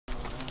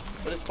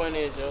What his point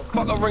is, yo?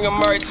 Fuck a ring of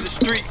Murray to the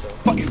streets.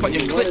 Fuck you, fuck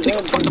your clip,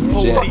 nigga, fuck the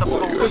police.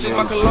 Pushes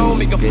my cologne,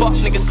 make a fuck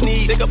nigga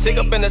sneeze. Dig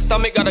up in the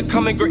stomach, gotta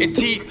come and grit your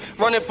teeth.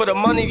 Running for the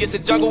money, it's a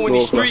jungle in the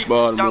street.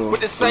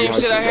 With the same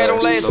shit I had on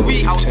last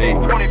week. In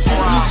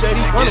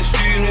the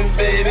street,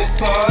 baby,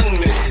 pardon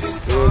me.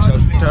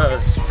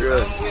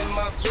 Good.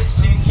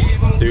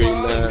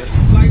 39.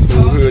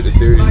 Full hood to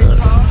 39.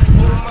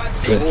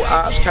 Whole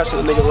ops catching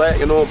a nigga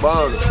lacking on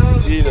bond.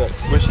 Either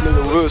wish a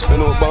nigga would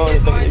spend on bond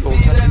and think they gon'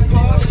 catch a nigga.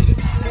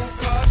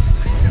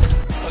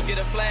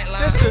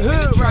 This the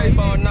hood right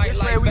now.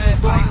 Where we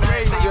been going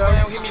crazy,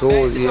 yo.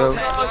 Told yo.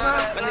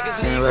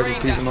 Saying rest in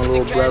peace to my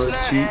little brother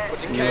T.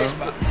 You know,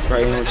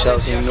 right here in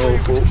Chelsea and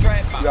Norfolk.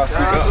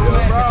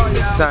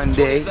 It's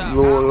Sunday,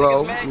 little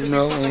low. You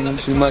know, ain't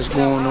too much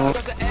going on.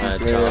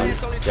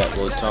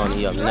 Jackboi Tony,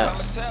 he up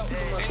next.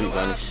 Street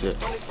running shit.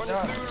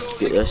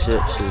 Get that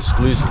shit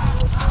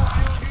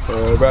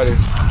exclusive. Ready?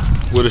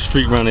 What a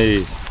street runner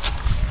is.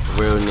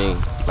 Real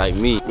name, like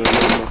me. Man,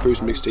 my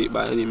first mixtape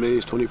by any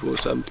means,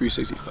 24/7,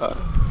 365.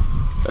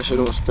 That shit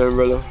on Spin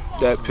Rilla,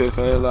 that Piff,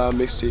 I ain't live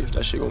mixtapes,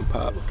 that shit gon'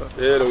 pop.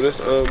 Yeah, though,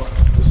 this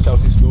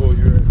Chelsea store,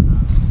 you heard?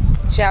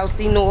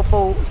 Chelsea,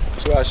 Norfolk.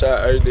 So I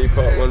shot every day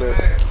part one of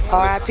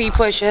R.I.P.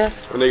 Pusha.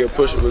 A nigga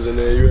Pusha was in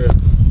there, you heard?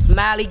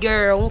 Molly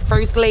Girl,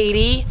 First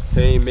Lady. He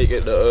ain't make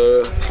it he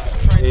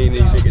ain't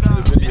even make it to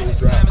the video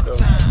drop though.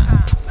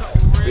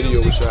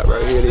 Video was shot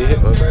right here, they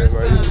hit my man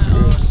right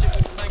here.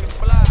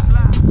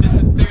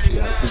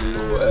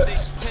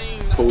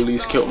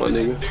 Police killed my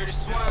nigga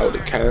out the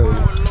county.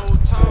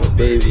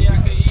 Baby,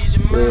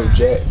 real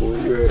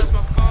Jackboi, you heard?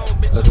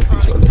 That's what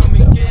piece my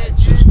nigga.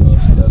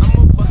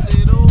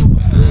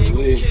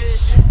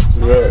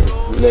 You heard?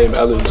 We named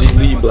LNG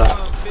Lee Block.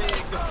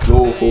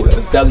 Norfolk,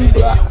 that's Deli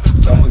Block.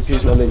 That's in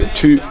peace my nigga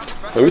Toot.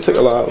 And we took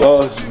a lot of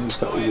losses these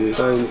couple years.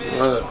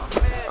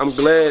 I'm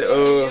glad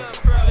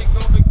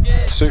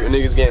certain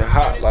niggas getting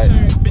hot, like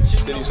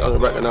cities starting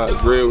to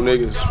recognize real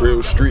niggas,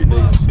 real street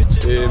niggas. You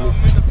feel me?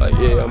 Like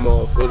yeah, I'm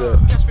all for that.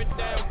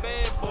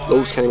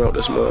 Los came out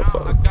this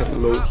motherfucker,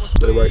 Ken Los,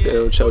 they right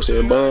there on Chelsea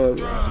and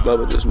Bond.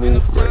 Mother just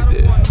moved from right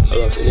there. I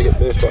gotta say, nigga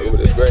been fucking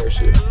with this grass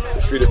shit. The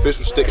street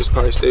official stickers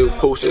probably still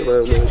posted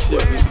around there.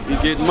 We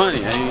get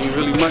money, ain't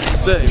really much to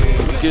say.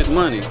 We get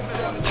money.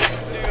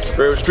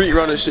 Real street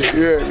running shit,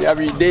 you heard?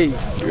 Every day,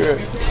 you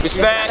heard?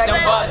 Respect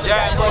them butt,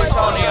 Jackboi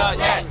Tony out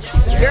there.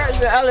 Girls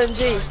to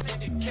LNG.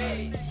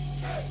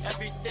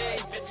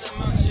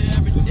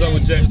 What's up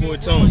with Jackboi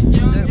Tony?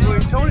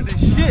 Jackboi Tony the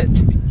shit.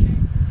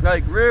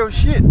 Like real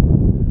shit.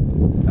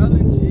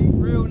 LNG,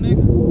 real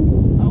niggas.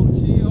 Out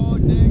here all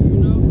day, you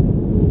know.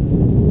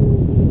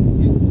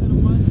 Getting to the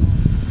money.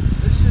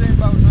 This shit ain't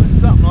about nothing.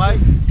 Something like.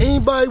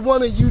 Anybody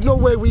wanna, you know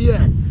where we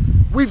at.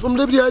 We from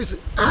Liberty Heights.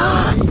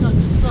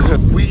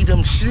 We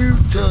them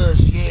shooters,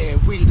 yeah,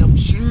 we them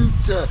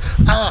shooters.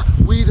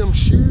 We them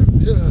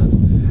shooters.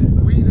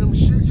 We them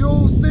shooters, you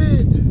don't say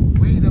it.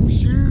 We them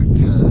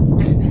shooters,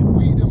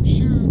 we them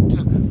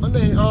shooters. My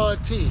name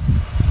RT.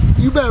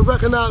 You better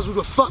recognize who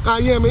the fuck I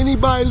am.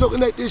 Anybody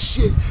looking at this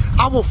shit,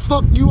 I will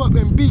fuck you up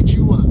and beat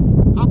you up.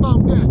 How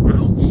about that? I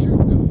don't shoot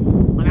though,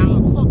 but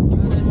I'll fuck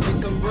you up. See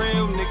some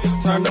real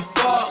niggas turn to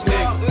fuck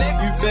niggas.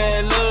 You fell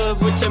in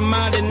love with your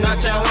mind and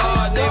not your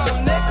heart, nigga.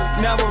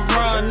 Never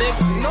run,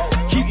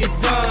 nigga. Keep your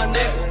gun,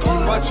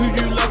 nigga. Watch who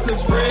you love,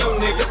 cause real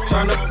niggas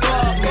turn to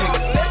fuck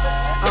nigga.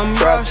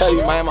 I tell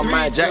you, man, my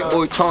man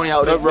Jackboi Tony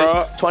out there,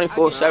 bro.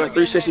 24/7,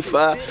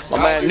 365. My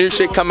man, new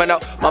shit coming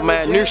out. My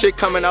man, new shit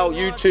coming out.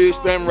 YouTube,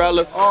 Spin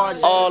Rilla,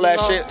 all that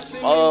shit.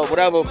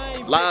 Whatever,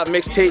 live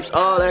mixtapes,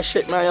 all that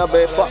shit, man. Y'all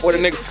better fuck with a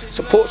nigga.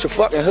 Support your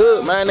fucking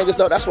hood, man. Niggas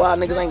though, that's why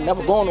niggas ain't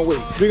never going away.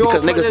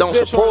 Because niggas don't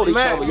support each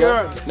other,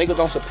 yo. Niggas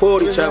don't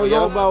support each other,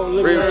 yo.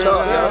 Real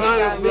talk,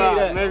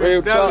 yo.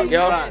 Real talk,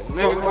 yo.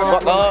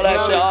 Fuck all that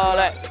shit, all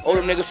that. All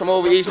them niggas from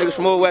over east, niggas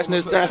from over west,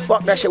 niggas,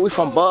 fuck that shit. We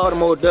from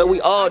Baltimore, dude. We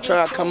all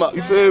trying to come up,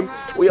 you feel me?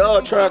 We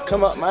all trying to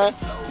come up, man.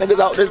 Niggas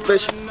out this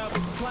bitch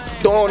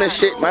doing this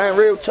shit, man.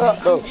 Real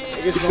talk, though.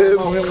 You feel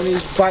me? When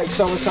these bikes,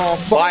 summertime,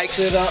 Bikes,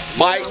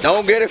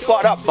 don't get it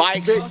fucked up.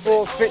 Bikes. Big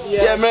 450.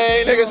 Yeah,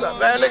 man,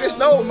 niggas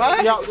know,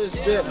 man. Out this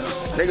bitch.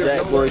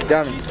 Jackboi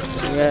dummy.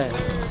 Yeah.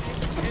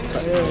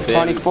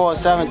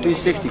 24/7,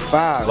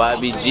 365.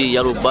 YBG,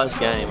 Yellow Bus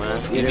Gang,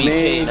 man.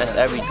 EBK, that's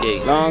every day.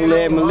 Long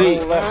live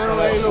Malik.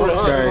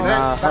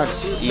 3900.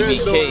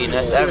 EBK,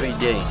 that's every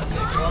day.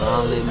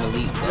 Long live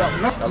Malik.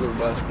 Yellow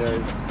Bus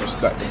Gang,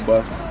 respect the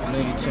bus.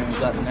 Nigga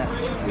tunes up now.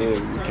 Yeah,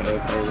 we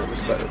can't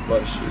respect the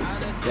bus shit.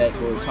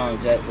 Jackboi Tony,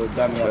 Jackboi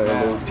dummy out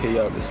Little there. K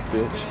out this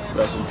bitch.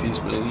 Rest in peace,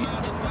 Malik.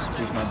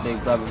 Speak my big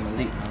brother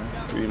Malik, man.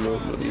 We know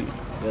Malik.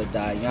 He'll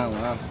die young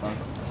where I'm from.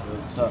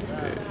 Real talk.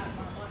 Yeah.